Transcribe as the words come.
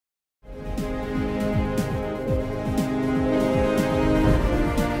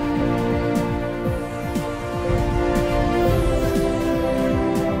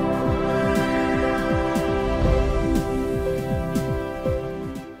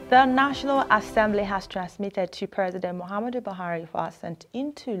The National Assembly has transmitted to President Muhammadu Buhari for assent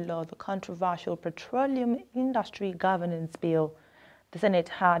into law the controversial Petroleum Industry Governance Bill. The Senate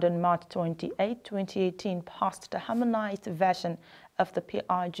had on March 28, 2018 passed the harmonized version of the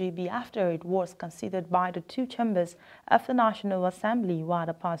Pigb after it was considered by the two chambers of the National Assembly, while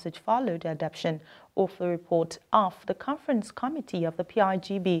the passage followed the adoption of the report of the Conference Committee of the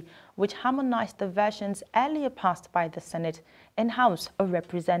Pigb, which harmonized the versions earlier passed by the Senate and House of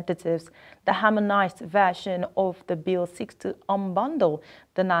Representatives. The harmonized version of the bill seeks to unbundle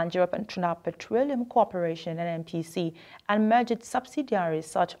the Nigeria Petroleum Corporation (NNPC) and merge its subsidiaries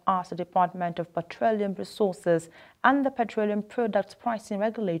such as the Department of Petroleum Resources and the Petroleum Products Pricing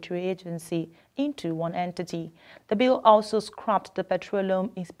Regulatory Agency into one entity. The bill also scrapped the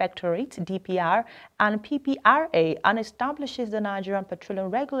Petroleum Inspectorate (DPR) and PPRA and establishes the Nigerian Petroleum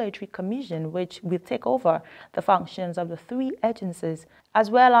Regulatory Commission, which will take over the functions of the three agencies, as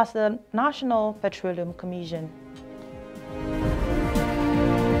well as the National Petroleum Commission.